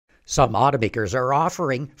Some automakers are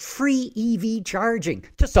offering free EV charging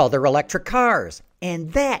to sell their electric cars,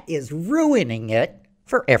 and that is ruining it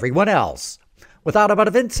for everyone else. With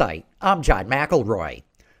Automotive Insight, I'm John McElroy.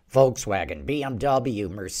 Volkswagen, BMW,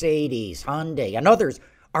 Mercedes, Hyundai, and others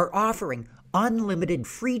are offering unlimited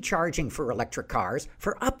free charging for electric cars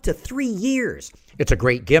for up to 3 years. It's a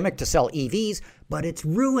great gimmick to sell EVs, but it's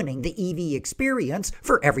ruining the EV experience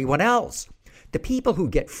for everyone else. The people who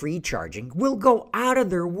get free charging will go out of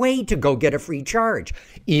their way to go get a free charge,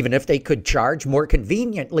 even if they could charge more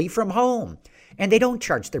conveniently from home. And they don't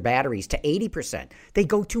charge their batteries to 80%. They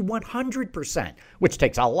go to 100%, which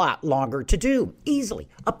takes a lot longer to do, easily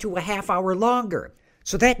up to a half hour longer.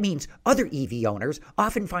 So that means other EV owners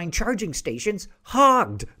often find charging stations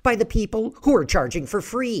hogged by the people who are charging for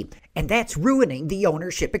free, and that's ruining the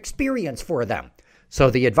ownership experience for them. So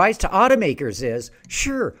the advice to automakers is,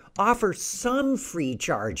 sure, offer some free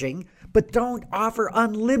charging, but don't offer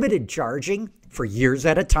unlimited charging for years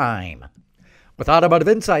at a time. With Automotive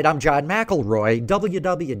Insight, I'm John McElroy,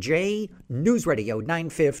 WWJ News Radio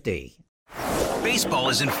 950. Baseball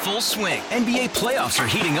is in full swing. NBA playoffs are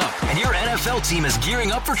heating up, and your NFL team is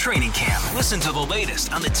gearing up for training camp. Listen to the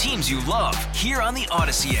latest on the teams you love here on the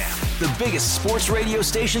Odyssey app. The biggest sports radio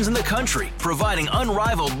stations in the country, providing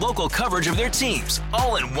unrivaled local coverage of their teams,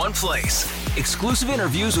 all in one place. Exclusive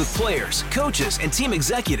interviews with players, coaches, and team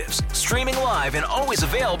executives, streaming live and always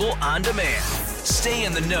available on demand. Stay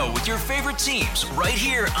in the know with your favorite teams right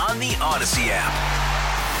here on the Odyssey app.